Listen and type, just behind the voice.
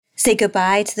Say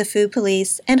goodbye to the food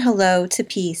police and hello to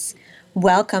peace.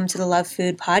 Welcome to the Love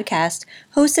Food podcast,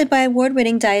 hosted by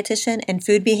award-winning dietitian and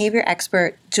food behavior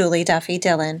expert Julie Duffy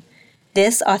Dillon.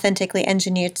 This authentically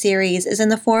engineered series is in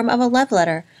the form of a love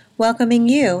letter, welcoming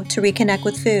you to reconnect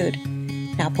with food.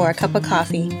 Now pour a cup of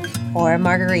coffee or a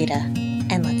margarita,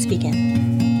 and let's begin.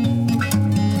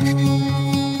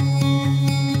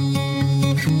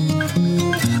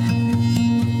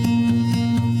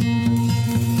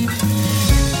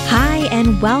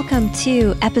 And welcome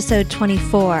to episode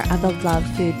 24 of the Love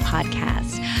Food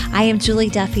podcast. I am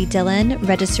Julie Duffy Dillon,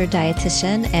 registered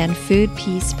dietitian and food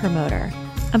peace promoter.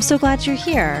 I'm so glad you're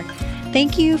here.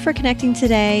 Thank you for connecting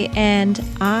today, and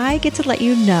I get to let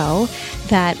you know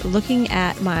that looking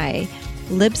at my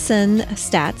Libsyn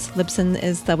stats, Libsyn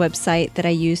is the website that I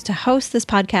use to host this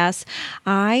podcast,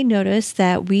 I noticed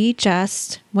that we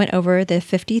just went over the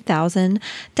 50,000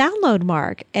 download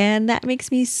mark. And that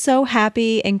makes me so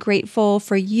happy and grateful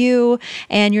for you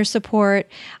and your support.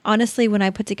 Honestly, when I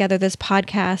put together this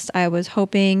podcast, I was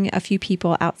hoping a few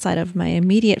people outside of my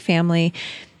immediate family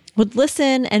would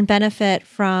listen and benefit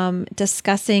from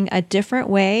discussing a different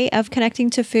way of connecting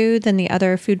to food than the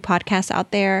other food podcasts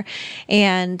out there.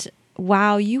 And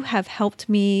wow, you have helped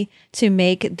me to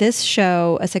make this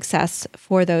show a success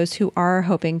for those who are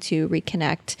hoping to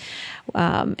reconnect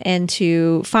and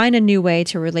to find a new way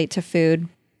to relate to food.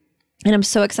 And I'm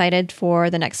so excited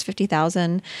for the next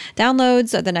 50,000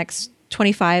 downloads or the next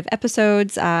 25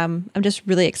 episodes. I'm just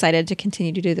really excited to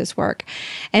continue to do this work.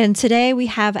 And today we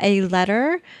have a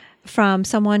letter from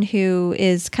someone who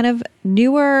is kind of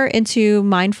newer into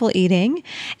mindful eating.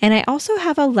 And I also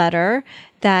have a letter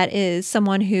that is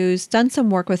someone who's done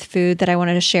some work with food that I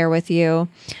wanted to share with you.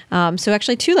 So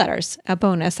actually 2 letters, a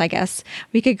bonus, I guess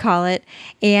we could call it.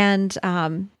 And,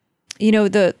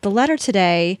 the letter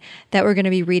today that we're going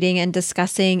to be reading and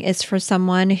discussing is for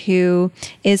someone who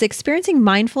is experiencing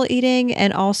mindful eating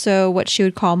and also what she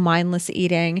would call mindless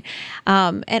eating.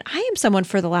 And I am someone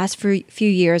for the last few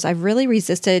years, I've really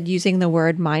resisted using the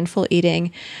word mindful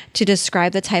eating to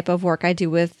describe the type of work I do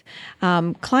with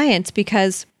clients,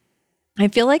 because I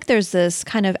feel like there's this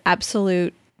kind of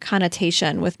absolute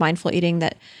connotation with mindful eating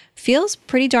that feels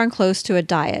pretty darn close to a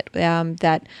diet.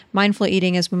 That mindful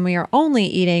eating is when we are only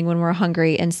eating when we're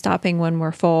hungry and stopping when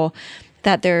we're full,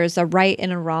 that there's a right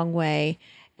and a wrong way,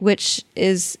 which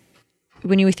is,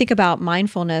 when you think about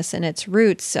mindfulness and its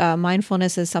roots,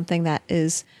 mindfulness is something that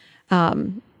is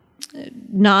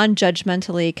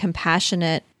non-judgmentally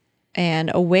compassionate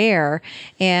and aware.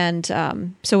 And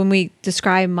so when we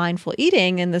describe mindful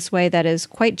eating in this way that is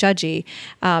quite judgy,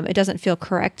 it doesn't feel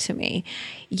correct to me.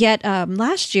 Yet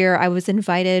last year, I was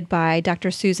invited by Dr.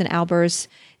 Susan Albers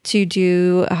to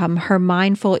do her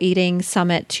Mindful Eating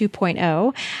Summit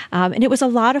 2.0. And it was a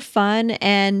lot of fun,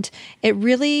 and it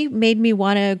really made me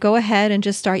want to go ahead and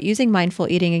just start using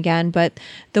mindful eating again. But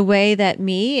the way that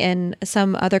me and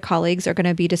some other colleagues are going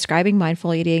to be describing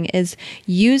mindful eating is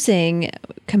using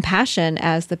compassion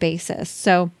as the basis.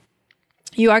 So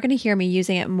you are going to hear me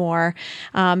using it more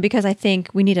because I think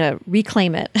we need to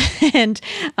reclaim it and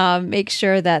make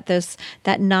sure that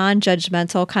that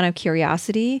non-judgmental kind of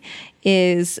curiosity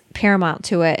is paramount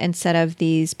to it instead of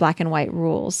these black and white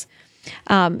rules.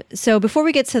 So before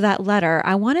we get to that letter,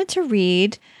 I wanted to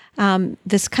read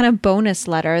this kind of bonus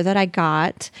letter that I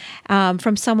got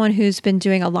from someone who's been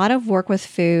doing a lot of work with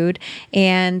food.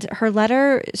 And her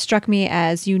letter struck me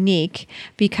as unique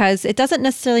because it doesn't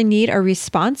necessarily need a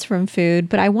response from food,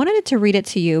 but I wanted to read it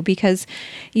to you because,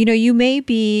 you may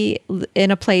be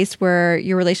in a place where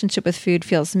your relationship with food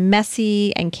feels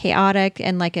messy and chaotic,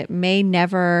 and like it may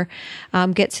never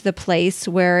get to the place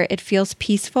where it feels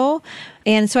peaceful.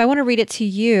 And so I want to read it to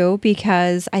you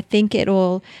because I think it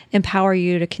will empower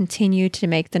you to continue to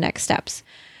make the next steps.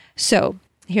 So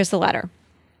here's the letter.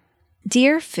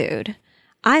 Dear food,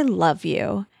 I love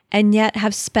you and yet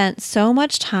have spent so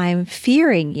much time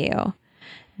fearing you.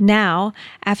 Now,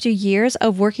 after years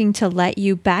of working to let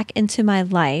you back into my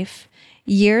life,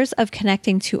 years of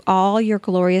connecting to all your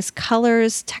glorious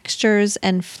colors, textures,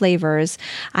 and flavors,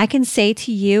 I can say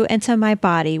to you and to my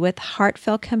body with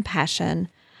heartfelt compassion,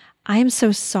 I am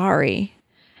so sorry.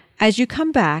 As you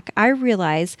come back, I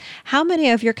realize how many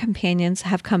of your companions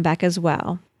have come back as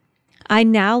well. I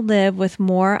now live with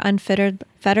more unfettered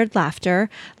laughter,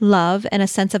 love, and a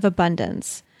sense of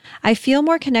abundance. I feel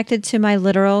more connected to my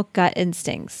literal gut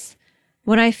instincts.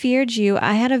 When I feared you,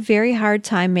 I had a very hard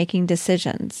time making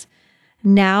decisions.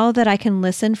 Now that I can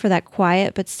listen for that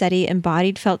quiet but steady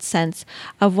embodied felt sense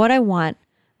of what I want,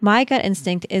 my gut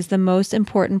instinct is the most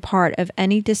important part of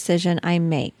any decision I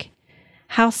make.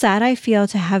 How sad I feel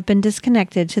to have been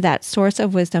disconnected to that source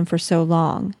of wisdom for so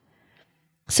long.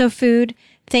 So food,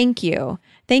 thank you.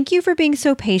 Thank you for being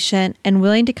so patient and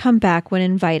willing to come back when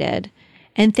invited.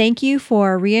 And thank you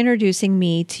for reintroducing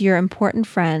me to your important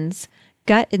friends,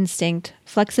 gut instinct,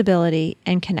 flexibility,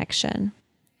 and connection.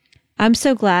 I'm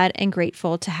so glad and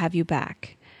grateful to have you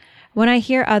back. When I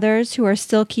hear others who are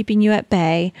still keeping you at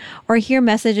bay or hear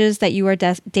messages that you are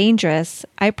dangerous,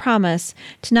 I promise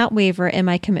to not waver in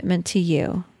my commitment to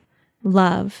you.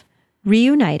 Love,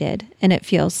 reunited, and it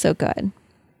feels so good.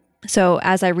 So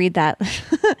as I read that,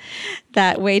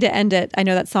 that way to end it, I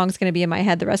know that song's going to be in my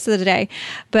head the rest of the day,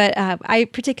 but I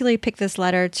particularly picked this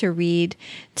letter to read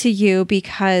to you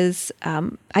because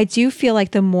I do feel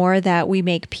like the more that we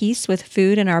make peace with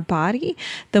food in our body,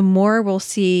 the more we'll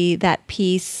see that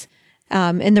peace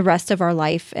in the rest of our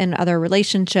life and other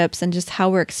relationships and just how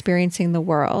we're experiencing the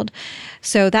world.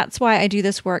 So that's why I do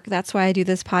this work. That's why I do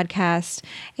this podcast.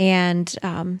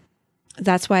 And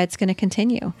that's why it's going to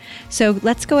continue. So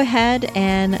let's go ahead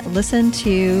and listen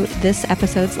to this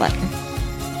episode's letter.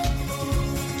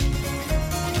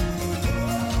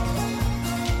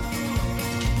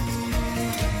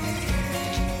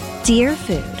 Dear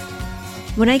Food,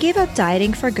 when I gave up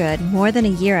dieting for good more than a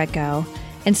year ago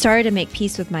and started to make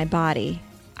peace with my body,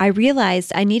 I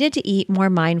realized I needed to eat more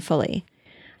mindfully.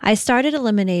 I started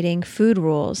eliminating food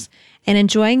rules and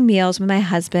enjoying meals with my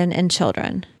husband and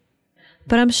children.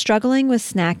 But I'm struggling with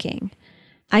snacking.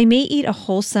 I may eat a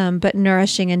wholesome but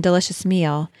nourishing and delicious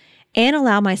meal and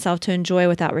allow myself to enjoy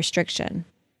without restriction.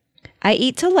 I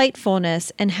eat to light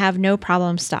fullness and have no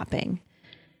problem stopping.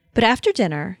 But after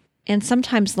dinner, and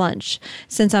sometimes lunch,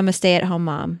 since I'm a stay-at-home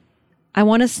mom, I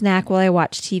want a snack while I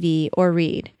watch TV or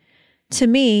read. To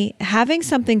me, having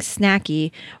something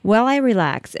snacky while I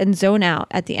relax and zone out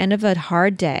at the end of a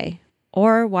hard day,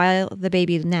 or while the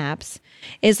baby naps,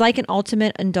 is like an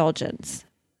ultimate indulgence.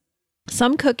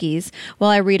 Some cookies while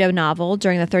I read a novel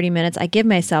during the 30 minutes I give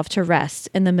myself to rest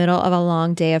in the middle of a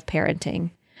long day of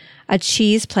parenting. A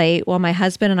cheese plate while my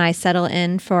husband and I settle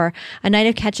in for a night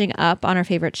of catching up on our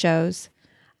favorite shows.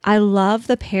 I love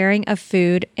the pairing of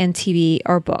food and TV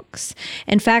or books.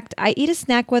 In fact, I eat a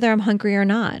snack whether I'm hungry or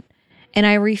not. And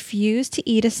I refuse to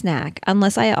eat a snack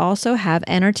unless I also have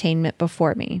entertainment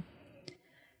before me.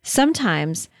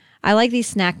 Sometimes I like these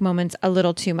snack moments a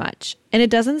little too much, and it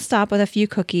doesn't stop with a few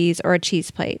cookies or a cheese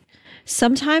plate.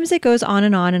 Sometimes it goes on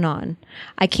and on and on.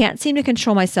 I can't seem to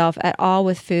control myself at all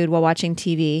with food while watching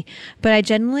TV, but I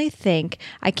genuinely think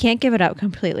I can't give it up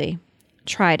completely.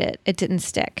 Tried it. It didn't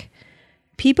stick.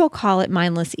 People call it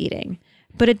mindless eating,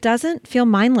 but it doesn't feel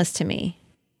mindless to me.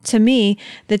 To me,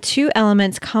 the two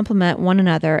elements complement one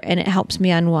another, and it helps me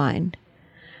unwind.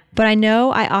 But I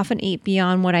know I often eat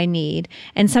beyond what I need,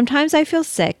 and sometimes I feel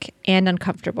sick and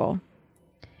uncomfortable.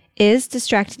 Is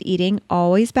distracted eating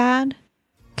always bad?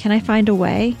 Can I find a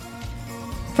way?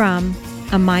 From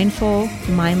a mindful,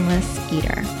 mindless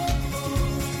eater.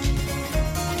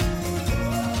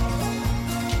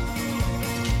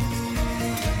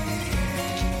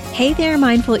 Hey there,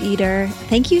 mindful eater.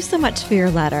 Thank you so much for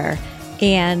your letter.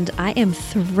 And I am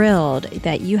thrilled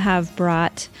that you have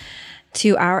brought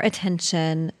to our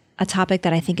attention a topic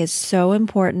that I think is so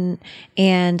important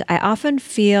and I often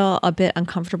feel a bit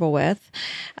uncomfortable with,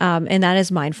 and that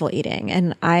is mindful eating.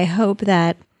 And I hope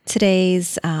that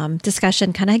today's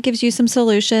discussion kind of gives you some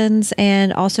solutions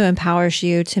and also empowers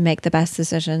you to make the best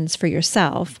decisions for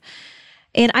yourself.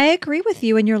 And I agree with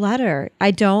you in your letter. I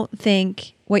don't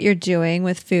think what you're doing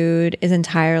with food is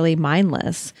entirely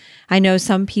mindless. I know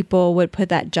some people would put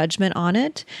that judgment on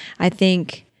it. I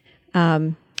think,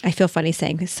 I feel funny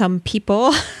saying some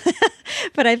people,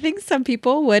 but I think some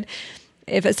people would,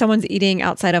 if someone's eating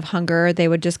outside of hunger, they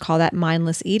would just call that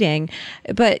mindless eating.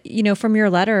 But, you know, from your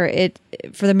letter,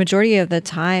 for the majority of the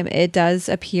time, it does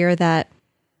appear that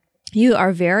you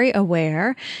are very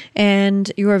aware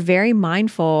and you are very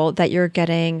mindful that you're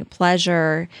getting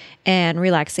pleasure and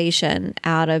relaxation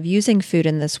out of using food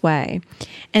in this way.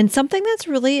 And something that's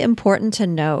really important to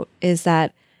note is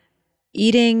that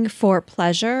eating for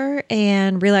pleasure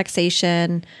and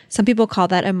relaxation, some people call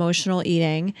that emotional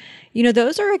eating. You know,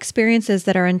 those are experiences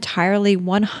that are entirely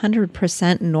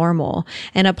 100% normal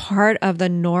and a part of the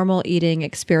normal eating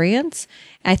experience.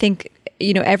 I think,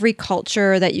 you know, every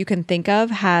culture that you can think of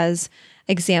has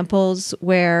examples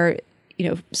where, you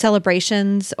know,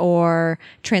 celebrations or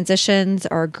transitions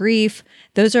or grief,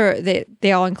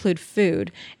 they all include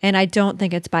food. And I don't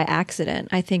think it's by accident.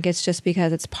 I think it's just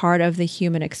because it's part of the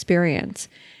human experience.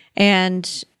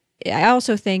 And I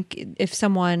also think if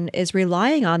someone is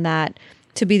relying on that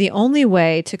to be the only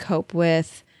way to cope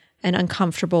with an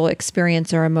uncomfortable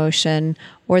experience or emotion,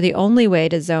 or the only way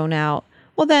to zone out,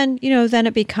 well then, you know, then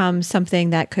it becomes something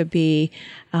that could be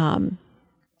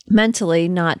mentally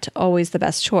not always the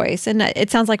best choice. And it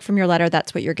sounds like from your letter,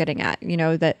 that's what you're getting at,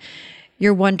 that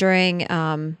you're wondering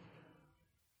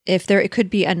if it could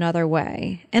be another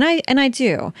way. And I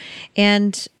do.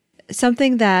 And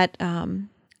something that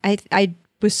I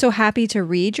was so happy to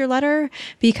read your letter,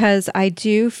 because I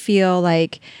do feel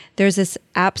like there's this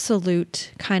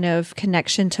absolute kind of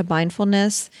connection to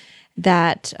mindfulness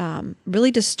that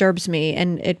really disturbs me.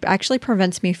 And it actually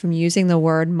prevents me from using the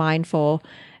word mindful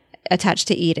attached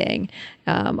to eating.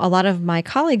 A lot of my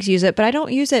colleagues use it, but I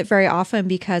don't use it very often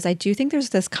because I do think there's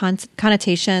this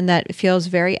connotation that feels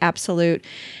very absolute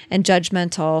and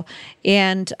judgmental.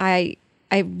 And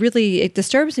it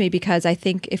disturbs me, because I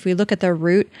think if we look at the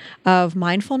root of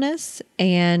mindfulness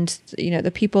and,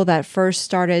 the people that first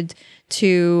started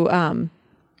to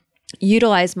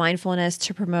utilize mindfulness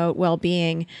to promote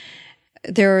well-being,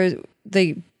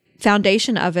 the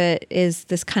foundation of it is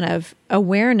this kind of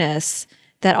awareness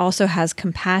that also has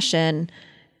compassion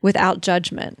without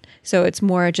judgment. So it's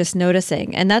more just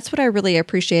noticing. And that's what I really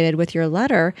appreciated with your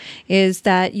letter, is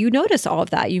that you notice all of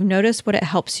that. You notice what it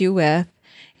helps you with.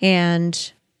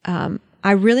 And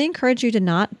I really encourage you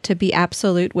to be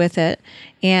absolute with it,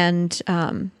 and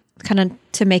kind of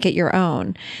to make it your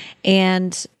own.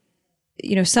 And,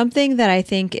 something that I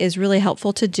think is really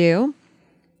helpful to do,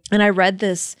 and I read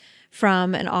this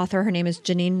from an author, her name is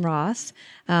Janine Roth.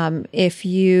 If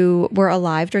you were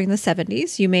alive during the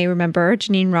 70s, you may remember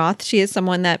Janine Roth. She is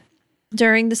someone that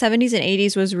during the 70s and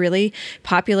 80s was really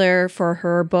popular for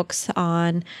her books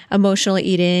on emotional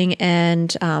eating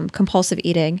and compulsive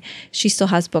eating. She still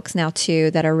has books now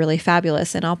too that are really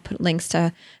fabulous, and I'll put links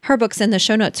to her books in the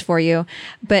show notes for you.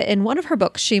 But in one of her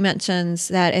books, she mentions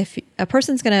that if a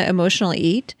person's going to emotionally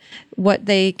eat, what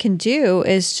they can do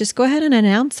is just go ahead and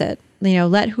announce it.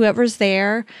 Let whoever's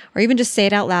there, or even just say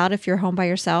it out loud if you're home by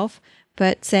yourself,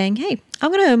 but saying, hey,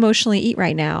 I'm going to emotionally eat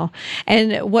right now.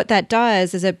 And what that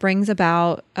does is it brings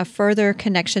about a further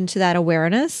connection to that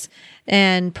awareness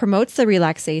and promotes the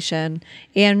relaxation,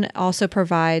 and also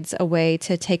provides a way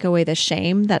to take away the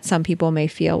shame that some people may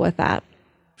feel with that.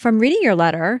 From reading your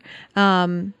letter,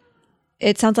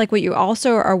 it sounds like what you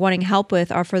also are wanting help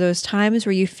with are for those times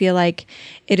where you feel like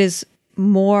it is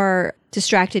more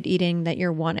distracted eating that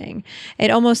you're wanting.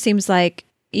 It almost seems like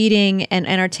eating and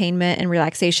entertainment and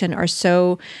relaxation are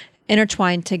so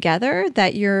intertwined together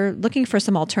that you're looking for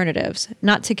some alternatives,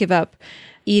 not to give up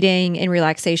eating and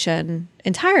relaxation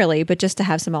entirely, but just to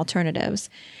have some alternatives.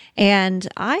 And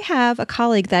I have a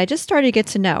colleague that I just started to get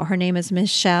to know. Her name is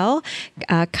Michelle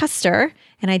Custer,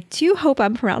 and I do hope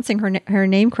I'm pronouncing her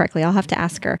name correctly. I'll have to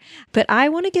ask her. But I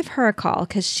want to give her a call,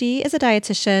 because she is a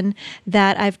dietitian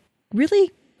that I've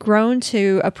really grown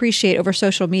to appreciate over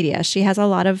social media. She has a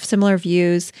lot of similar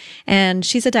views, and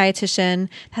she's a dietitian,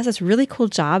 has this really cool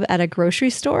job at a grocery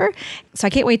store. So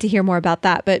I can't wait to hear more about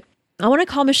that. But I want to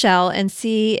call Michelle and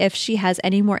see if she has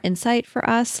any more insight for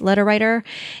us, letter writer.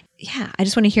 Yeah, I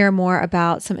just want to hear more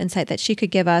about some insight that she could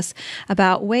give us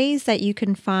about ways that you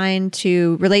can find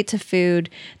to relate to food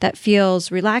that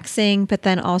feels relaxing, but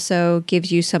then also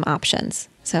gives you some options.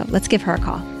 So let's give her a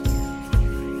call.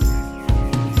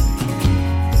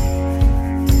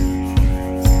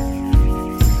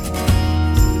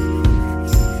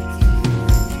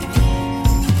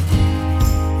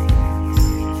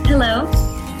 Hello.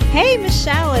 Hey,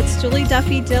 Michelle, it's Julie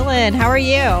Duffy Dillon. How are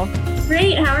you?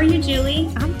 Great. How are you,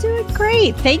 Julie? I'm doing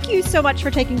great. Thank you so much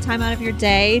for taking time out of your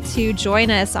day to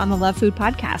join us on the Love Food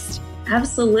Podcast.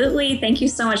 Absolutely. Thank you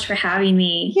so much for having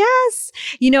me. Yes.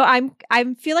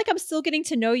 I feel like I'm still getting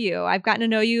to know you. I've gotten to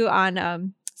know you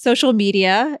on social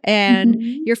media and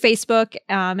your Facebook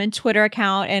and Twitter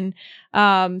account.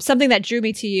 And something that drew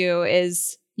me to you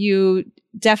is you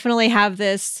definitely have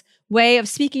this way of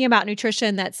speaking about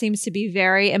nutrition that seems to be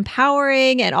very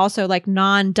empowering and also like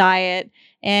non-diet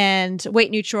and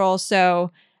weight neutral. So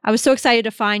I was so excited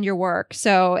to find your work.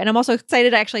 And I'm also excited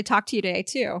to actually talk to you today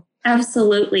too.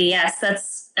 Absolutely.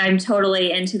 Yes. I'm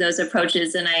totally into those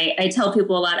approaches. And I tell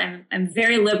people a lot, I'm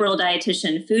very liberal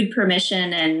dietitian. Food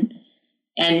permission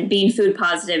and being food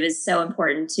positive is so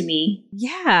important to me.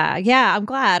 Yeah. I'm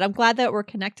glad that we're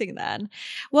connecting then.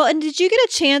 Well, and did you get a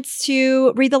chance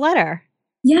to read the letter?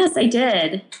 Yes, I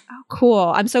did. Oh,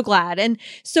 cool. I'm so glad. And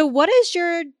so what is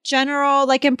your general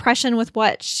impression with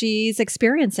what she's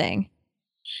experiencing?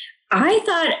 I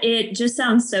thought it just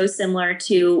sounds so similar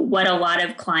to what a lot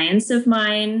of clients of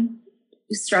mine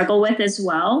struggle with as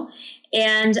well.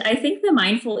 And I think the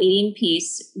mindful eating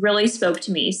piece really spoke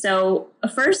to me. So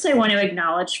first, I want to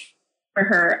acknowledge for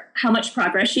her how much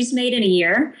progress she's made in a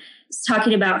year.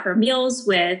 talking about her meals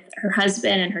with her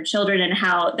husband and her children and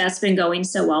how that's been going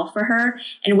so well for her.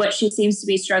 And what she seems to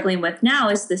be struggling with now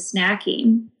is the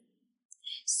snacking.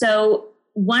 So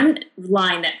one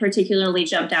line that particularly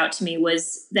jumped out to me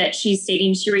was that she's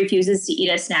stating she refuses to eat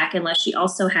a snack unless she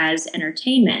also has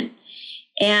entertainment.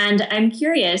 And I'm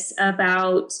curious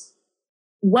about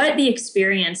what the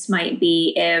experience might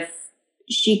be if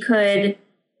she could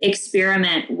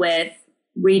experiment with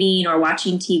reading or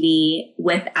watching TV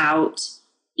without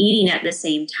eating at the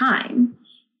same time.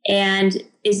 And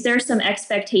is there some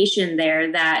expectation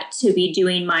there that to be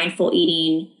doing mindful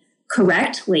eating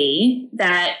correctly,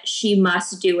 that she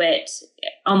must do it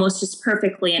almost just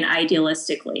perfectly and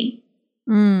idealistically?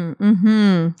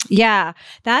 Yeah,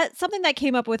 that's something that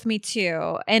came up with me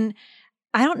too. And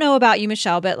I don't know about you,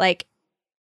 Michelle, but like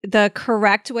the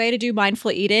correct way to do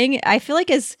mindful eating, I feel like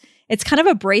it's kind of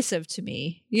abrasive to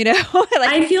me, you know? Like,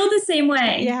 I feel the same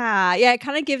way. yeah, it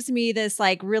kind of gives me this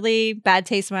like really bad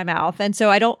taste in my mouth. And so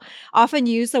I don't often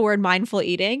use the word mindful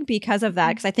eating because of that,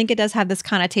 because I think it does have this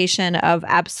connotation of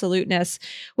absoluteness,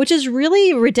 which is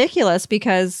really ridiculous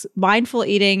because mindful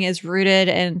eating is rooted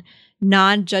in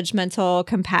non-judgmental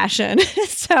compassion.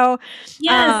 So,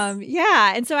 Yes.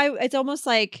 yeah. And so it's almost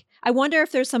like, I wonder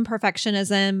if there's some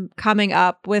perfectionism coming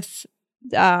up with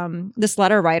this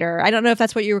letter writer. I don't know if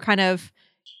that's what you were kind of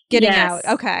getting out.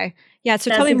 Okay. Yeah.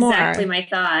 So tell me more. That's exactly my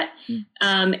thought.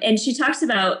 And she talks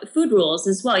about food rules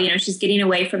as well. You know, she's getting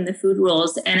away from the food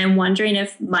rules. And I'm wondering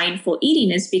if mindful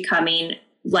eating is becoming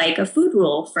like a food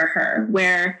rule for her,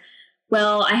 where,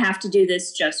 well, I have to do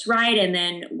this just right. And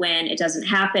then when it doesn't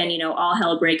happen, you know, all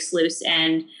hell breaks loose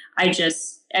and I'm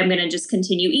going to just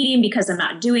continue eating because I'm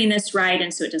not doing this right.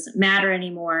 And so it doesn't matter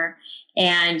anymore.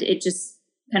 And it just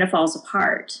kind of falls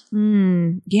apart.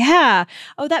 Yeah.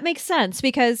 Oh, that makes sense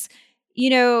because, you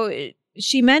know,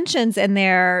 she mentions in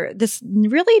there this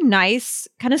really nice,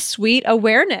 kind of sweet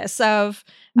awareness of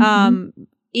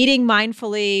eating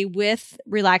mindfully with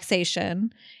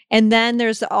relaxation. And then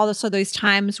there's also those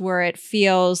times where it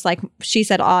feels like she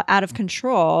said out of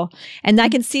control. And I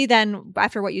can see then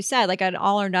after what you said, like an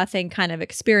all or nothing kind of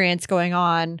experience going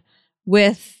on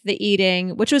with the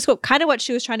eating, which was kind of what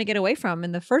she was trying to get away from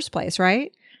in the first place,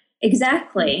 right?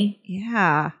 Exactly.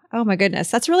 Yeah. Oh my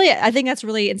goodness. I think that's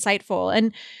really insightful.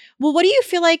 And well, what do you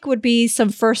feel like would be some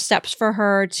first steps for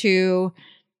her to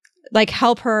like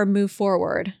help her move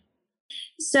forward?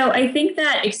 So I think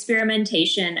that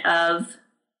experimentation of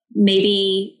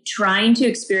maybe trying to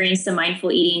experience the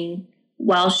mindful eating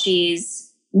while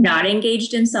she's not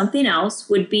engaged in something else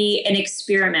would be an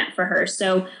experiment for her.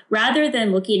 So rather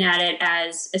than looking at it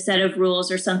as a set of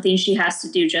rules or something she has to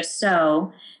do just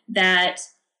so, that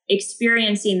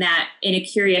experiencing that in a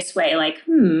curious way, like,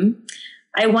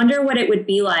 I wonder what it would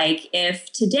be like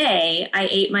if today I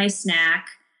ate my snack,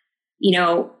 you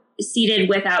know, seated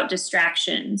without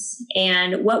distractions,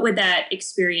 and what would that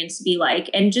experience be like?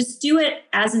 And just do it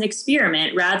as an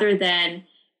experiment rather than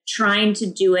trying to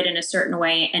do it in a certain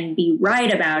way and be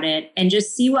right about it, and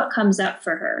just see what comes up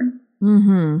for her.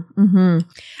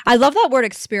 I love that word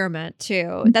experiment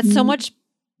too. That's so much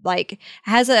like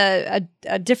has a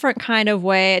different kind of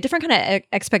way, a different kind of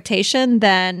expectation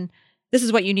than this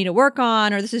is what you need to work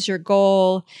on or this is your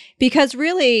goal. Because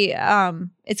really,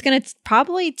 it's going to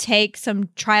probably take some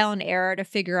trial and error to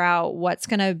figure out what's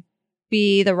going to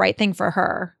be the right thing for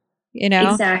her, you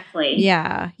know? Exactly.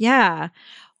 Yeah.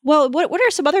 Well, what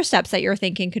are some other steps that you're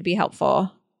thinking could be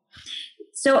helpful?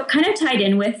 So kind of tied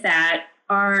in with that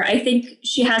are, I think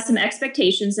she has some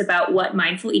expectations about what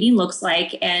mindful eating looks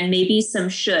like and maybe some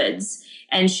shoulds.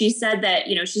 And she said that,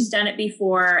 you know, she's done it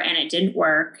before and it didn't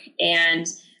work. And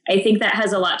I think that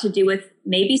has a lot to do with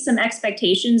maybe some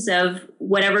expectations of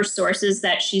whatever sources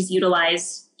that she's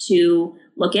utilized to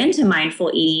look into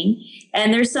mindful eating.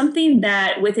 And there's something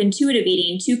that with intuitive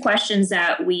eating, two questions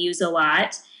that we use a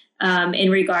lot in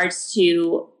regards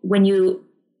to when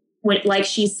like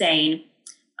she's saying,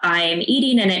 I'm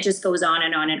eating and it just goes on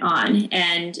and on and on.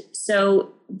 And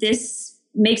so this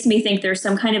makes me think there's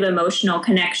some kind of emotional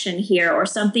connection here or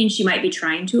something she might be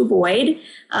trying to avoid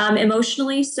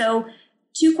emotionally. So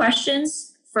 2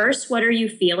 questions. First, what are you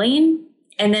feeling?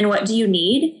 And then what do you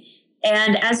need?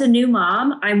 And as a new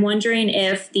mom, I'm wondering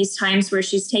if these times where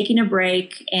she's taking a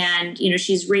break and, you know,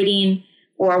 she's reading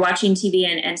or watching TV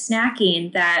and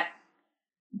snacking, that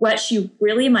what she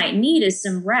really might need is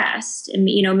some rest. And,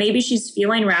 you know, maybe she's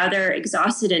feeling rather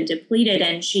exhausted and depleted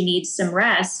and she needs some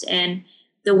rest. And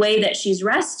the way that she's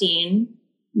resting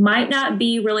might not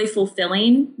be really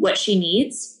fulfilling what she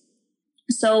needs.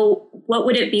 So what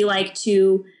would it be like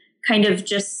to kind of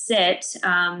just sit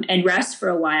and rest for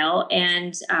a while?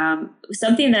 And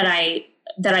something that I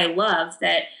I love,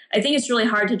 that I think it's really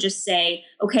hard to just say,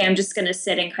 okay, I'm just going to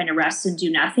sit and kind of rest and do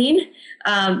nothing.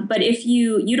 But if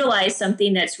you utilize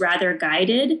something that's rather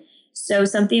guided, so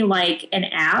something like an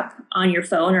app on your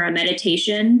phone or a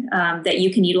meditation that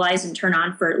you can utilize and turn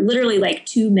on for literally like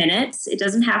 2 minutes, it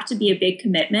doesn't have to be a big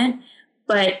commitment,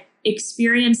 but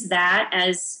experience that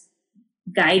as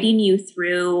guiding you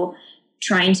through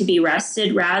trying to be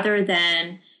rested rather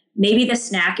than maybe the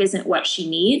snack isn't what she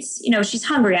needs. She's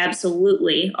hungry,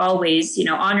 absolutely, always,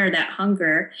 honor that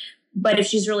hunger. But if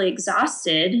she's really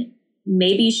exhausted,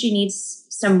 maybe she needs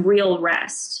some real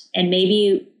rest. And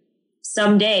maybe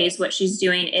some days what she's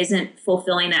doing isn't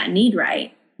fulfilling that need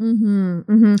right. Mm-hmm,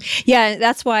 mm-hmm. Yeah,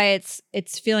 that's why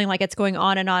it's feeling like it's going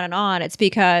on and on and on. It's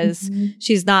because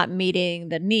she's not meeting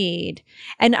the need.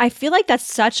 And I feel like that's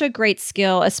such a great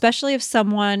skill, especially if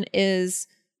someone is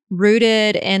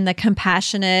rooted in the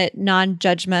compassionate,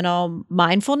 non-judgmental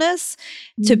mindfulness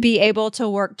to be able to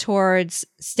work towards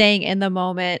staying in the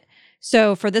moment.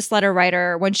 So for this letter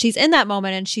writer, when she's in that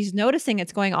moment and she's noticing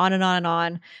it's going on and on and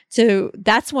on, so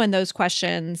that's when those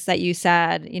questions that you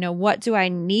said, what do I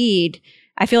need?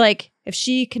 I feel like if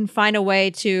she can find a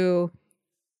way to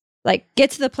like get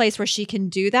to the place where she can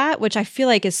do that, which I feel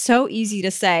like is so easy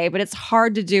to say, but it's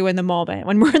hard to do in the moment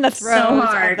when we're in the throes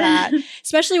of that,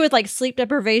 especially with like sleep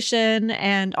deprivation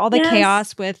and all the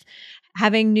chaos with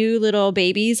having new little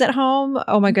babies at home.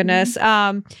 Oh my goodness.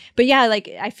 But yeah, like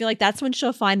I feel like that's when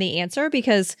she'll find the answer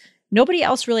because nobody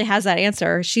else really has that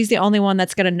answer. She's the only one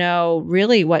that's going to know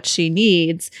really what she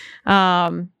needs.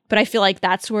 But I feel like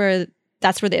that's where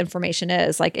the information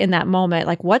is, like in that moment,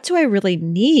 like what do I really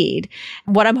need?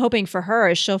 What I'm hoping for her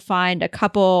is she'll find a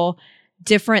couple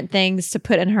different things to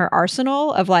put in her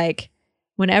arsenal of like,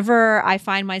 whenever I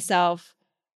find myself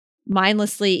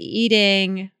mindlessly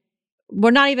eating,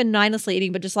 well, not even mindlessly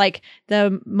eating, but just like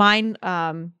the mind,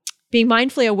 being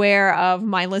mindfully aware of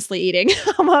mindlessly eating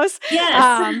almost.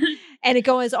 Yes. And it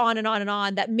goes on and on and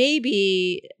on, that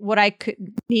maybe what I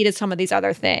could need is some of these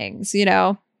other things,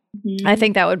 I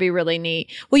think that would be really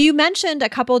neat. Well, you mentioned a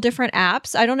couple different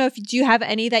apps. I don't know do you have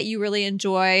any that you really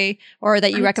enjoy or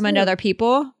that you recommend to other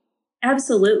people?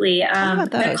 Absolutely.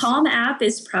 The Calm app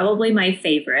is probably my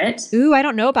favorite. Ooh, I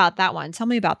don't know about that one. Tell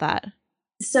me about that.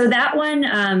 So that one,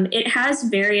 it has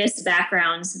various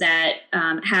backgrounds that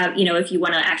have, if you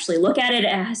want to actually look at it,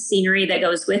 it has scenery that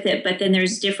goes with it, but then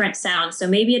there's different sounds. So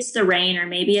maybe it's the rain or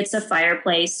maybe it's a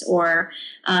fireplace or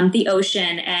the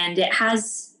ocean, and it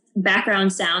has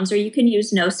background sounds, or you can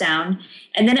use no sound.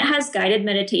 And then it has guided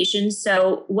meditations.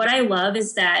 So what I love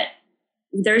is that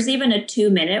there's even a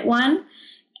 2-minute one.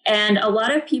 And a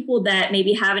lot of people that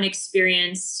maybe haven't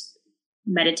experienced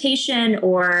meditation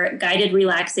or guided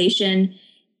relaxation,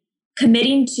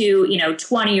 committing to,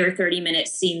 20 or 30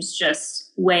 minutes seems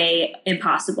just way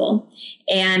impossible.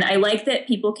 And I like that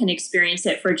people can experience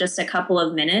it for just a couple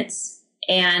of minutes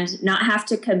and not have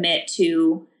to commit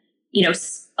to,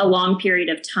 a long period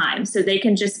of time. So they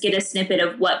can just get a snippet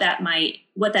of what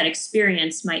that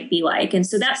experience might be like. And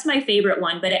so that's my favorite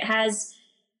one, but it has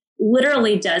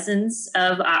literally dozens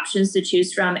of options to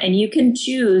choose from. And you can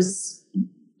choose,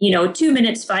 2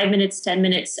 minutes, 5 minutes, 10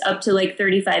 minutes, up to like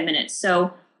 35 minutes.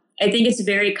 So I think it's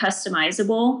very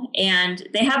customizable, and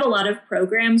they have a lot of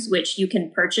programs which you can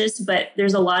purchase, but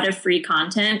there's a lot of free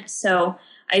content. So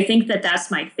I think that that's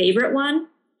my favorite one.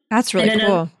 That's really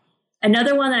cool.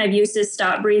 Another one that I've used is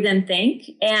Stop, Breathe, and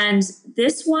Think. And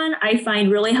this one I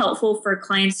find really helpful for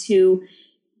clients who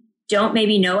don't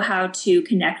maybe know how to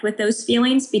connect with those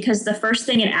feelings, because the first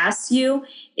thing it asks you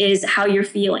is how you're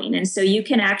feeling. And so you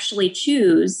can actually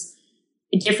choose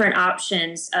different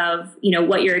options of,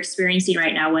 what you're experiencing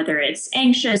right now, whether it's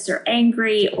anxious or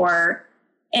angry or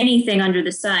anything under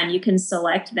the sun. You can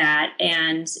select that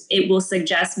and it will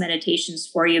suggest meditations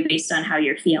for you based on how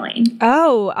you're feeling.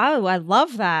 Oh, I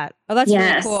love that. Oh, that's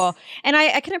really cool. And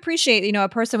I can appreciate, a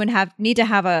person would need to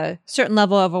have a certain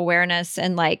level of awareness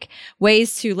and like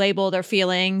ways to label their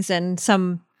feelings and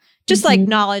some just like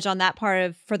knowledge on that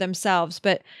part for themselves.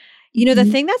 But, the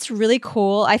thing that's really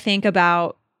cool, I think,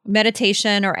 about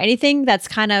meditation or anything that's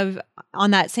kind of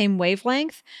on that same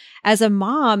wavelength, as a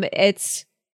mom,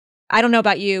 I don't know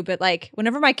about you, but like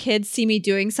whenever my kids see me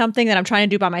doing something that I'm trying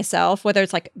to do by myself, whether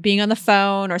it's like being on the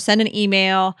phone or send an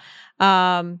email,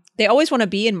 they always want to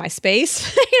be in my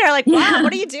space. Like, wow,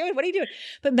 what are you doing? What are you doing?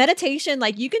 But meditation,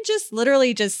 like you can just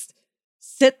literally just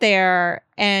sit there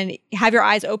and have your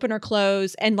eyes open or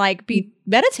closed and like be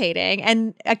meditating,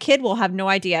 and a kid will have no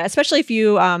idea, especially if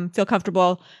you feel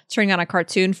comfortable turning on a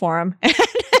cartoon for them.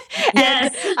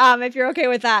 And if you're okay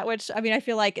with that, which I mean, I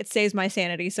feel like it saves my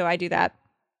sanity, so I do that.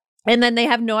 And then they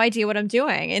have no idea what I'm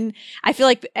doing. And I feel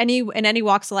like in any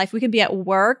walks of life, we can be at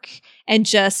work and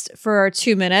just for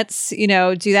 2 minutes, do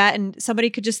that. And somebody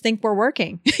could just think we're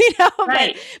working,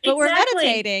 Right. but we're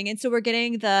meditating. And so we're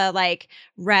getting the like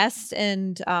rest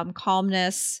and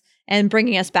calmness and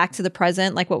bringing us back to the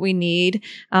present, like what we need.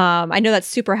 I know that's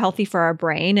super healthy for our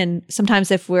brain. And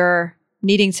sometimes if we're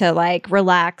needing to like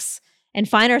relax and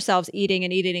find ourselves eating,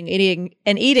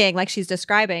 like she's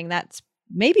describing, that's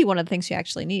maybe one of the things you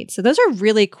actually need. So those are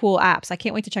really cool apps. I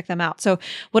can't wait to check them out. So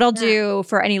what I'll do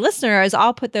for any listener is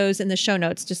I'll put those in the show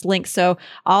notes, just links. So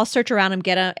I'll search around and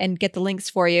get the links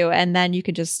for you. And then you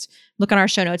can just look on our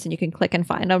show notes and you can click and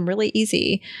find them really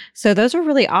easy. So those are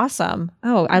really awesome.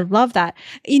 Oh, I love that.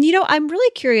 And I'm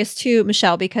really curious too,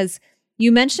 Michelle, because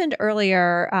you mentioned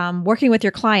earlier working with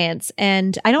your clients,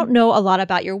 and I don't know a lot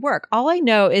about your work. All I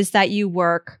know is that you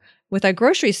work with a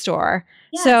grocery store.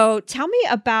 Yes. So tell me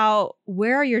about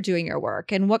where you're doing your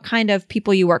work and what kind of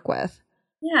people you work with.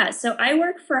 Yeah, so I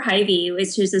work for Hy-Vee,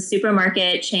 which is a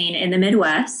supermarket chain in the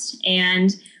Midwest.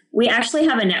 And we actually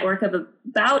have a network of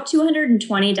about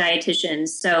 220 dietitians.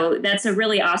 So that's a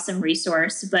really awesome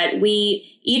resource. But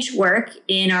we each work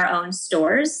in our own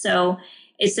stores. So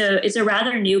it's a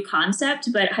rather new concept,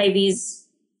 but Hy-Vee's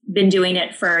been doing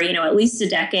it for, at least a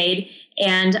decade.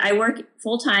 And I work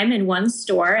full-time in one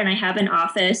store, and I have an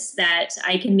office that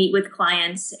I can meet with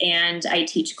clients, and I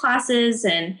teach classes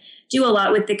and do a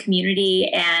lot with the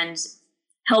community and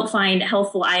help find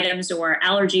healthful items or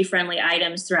allergy-friendly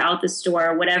items throughout the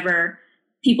store, whatever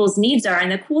people's needs are.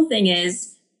 And the cool thing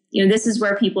is, this is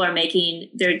where people are making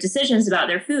their decisions about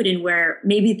their food, and where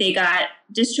maybe they got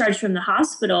discharged from the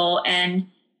hospital and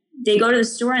they go to the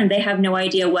store and they have no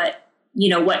idea what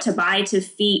to buy to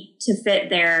fit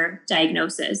their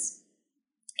diagnosis.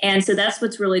 And so that's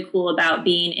what's really cool about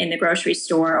being in the grocery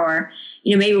store. Or,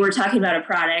 maybe we're talking about a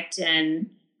product and,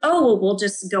 we'll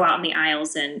just go out in the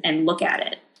aisles and look at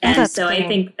it. And so cool. I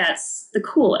think that's the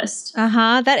coolest.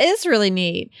 That is really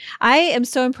neat. I am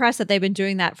so impressed that they've been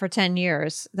doing that for 10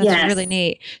 years. That's really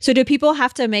neat. So do people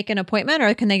have to make an appointment,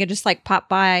 or can they just like pop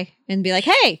by and be like,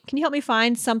 hey, can you help me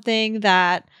find something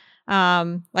that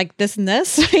like this and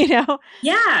this,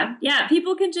 Yeah.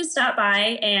 People can just stop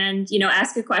by and,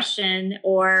 ask a question,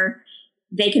 or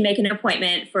they can make an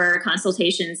appointment for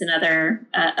consultations and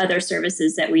other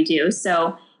services that we do.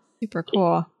 So super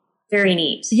cool. Very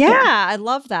neat. Yeah, I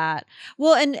love that.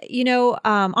 Well, and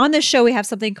on this show, we have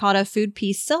something called a food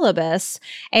peace syllabus.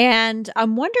 And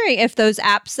I'm wondering if those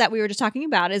apps that we were just talking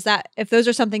about, if those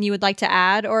are something you would like to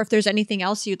add, or if there's anything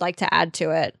else you'd like to add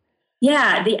to it.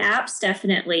 Yeah, the apps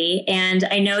definitely. And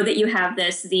I know that you have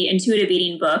the Intuitive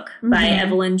Eating book by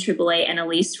Evelyn Triboulet and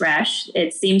Elise Resch.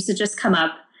 It seems to just come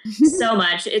up so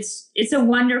much. It's a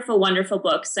wonderful, wonderful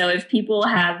book. So if people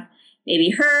have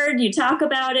maybe heard you talk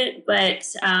about it, but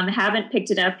haven't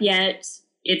picked it up yet,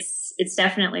 it's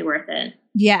definitely worth it.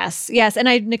 Yes. And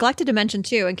I neglected to mention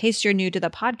too, in case you're new to the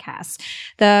podcast,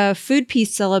 the Food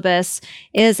Peace Syllabus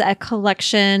is a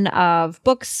collection of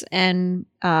books and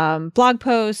blog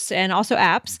posts and also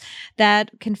apps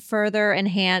that can further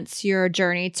enhance your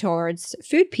journey towards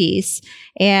food peace.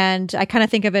 And I kind of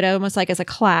think of it almost like as a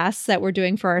class that we're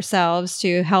doing for ourselves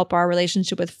to help our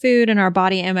relationship with food and our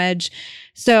body image.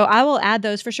 So I will add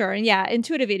those for sure. And yeah,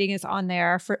 intuitive eating is on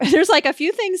there. There's like a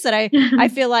few things that I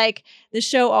feel like the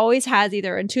show always has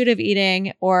either intuitive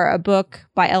eating or a book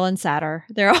by Ellen Satter.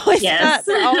 They're always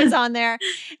they're always on there.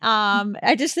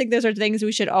 I just think those are things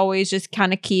we should always just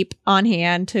kind of keep on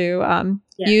hand to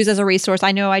use as a resource.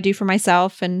 I know I do for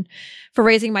myself and for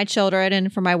raising my children,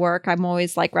 and for my work, I'm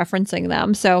always like referencing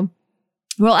them. So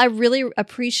well, I really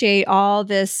appreciate all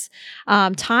this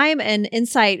time and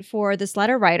insight for this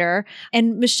letter writer.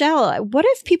 And Michelle, what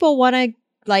if people want to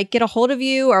like get a hold of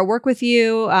you or work with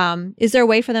you? Is there a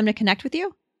way for them to connect with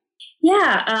you?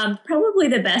 Yeah, probably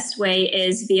the best way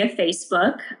is via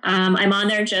Facebook. I'm on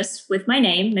there just with my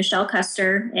name, Michelle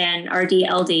Custer, and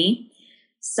RDLD.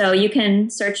 So you can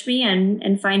search me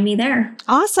and find me there.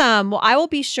 Awesome. Well, I will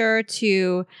be sure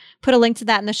to put a link to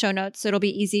that in the show notes so it'll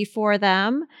be easy for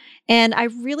them. And I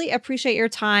really appreciate your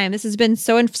time. This has been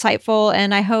so insightful,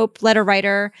 and I hope, letter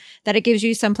writer, that it gives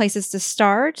you some places to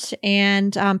start.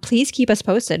 And please keep us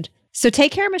posted. So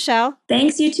take care, Michelle.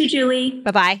 Thanks, you too, Julie.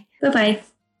 Bye-bye. Bye-bye.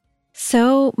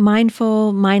 So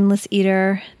mindful, mindless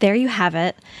eater, there you have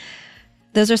it.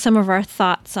 Those are some of our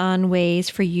thoughts on ways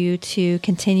for you to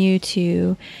continue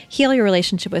to heal your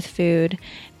relationship with food.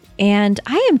 And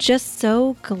I am just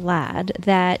so glad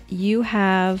that you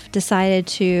have decided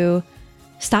to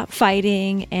stop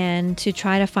fighting and to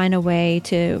try to find a way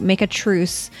to make a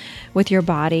truce with your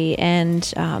body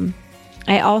and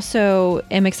I also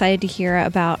am excited to hear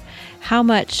about how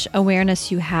much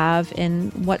awareness you have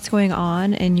in what's going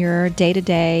on in your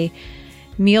day-to-day,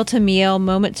 meal-to-meal,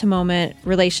 moment-to-moment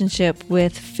relationship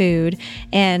with food.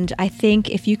 And I think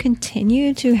if you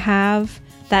continue to have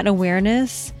that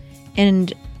awareness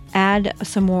and add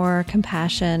some more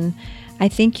compassion, I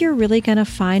think you're really going to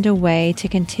find a way to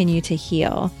continue to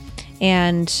heal.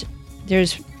 And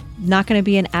there's not going to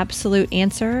be an absolute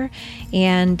answer.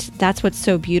 And that's what's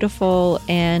so beautiful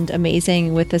and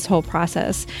amazing with this whole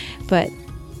process. But,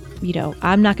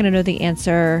 I'm not going to know the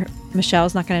answer.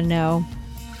 Michelle's not going to know.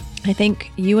 I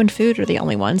think you and food are the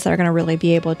only ones that are going to really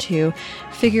be able to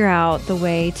figure out the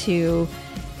way to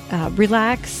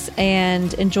relax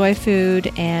and enjoy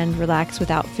food and relax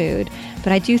without food.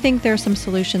 But I do think there are some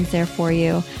solutions there for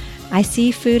you. I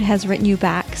see food has written you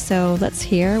back, so let's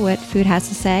hear what food has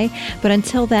to say. But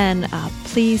until then,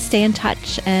 please stay in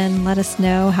touch and let us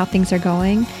know how things are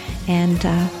going, and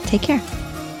take care.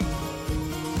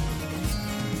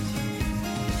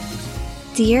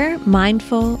 Dear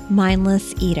mindful,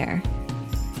 mindless eater,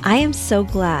 I am so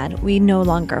glad we no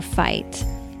longer fight.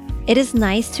 It is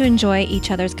nice to enjoy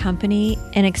each other's company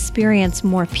and experience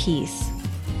more peace.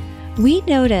 We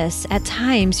notice at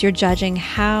times you're judging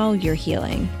how you're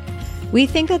healing. We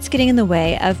think that's getting in the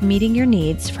way of meeting your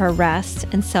needs for rest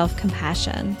and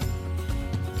self-compassion.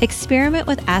 Experiment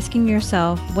with asking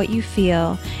yourself what you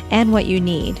feel and what you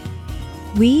need.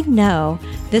 We know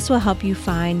this will help you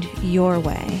find your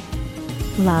way.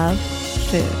 Love,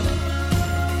 food.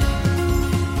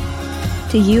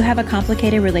 Do you have a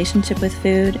complicated relationship with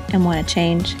food and want to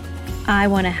change? I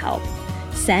want to help.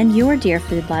 Send your Dear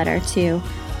Food letter to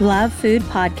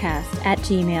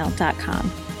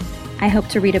lovefoodpodcast@gmail.com. I hope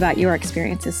to read about your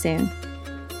experiences soon.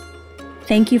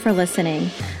 Thank you for listening.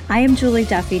 I am Julie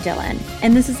Duffy Dillon,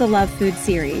 and this is the Love Food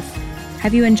series.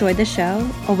 Have you enjoyed the show,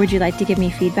 or would you like to give me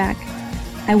feedback?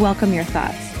 I welcome your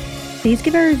thoughts. Please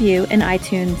give a review in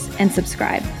iTunes and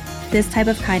subscribe. This type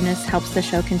of kindness helps the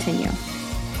show continue.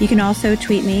 You can also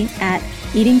tweet me at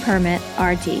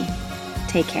eatingpermitrd.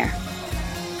 Take care.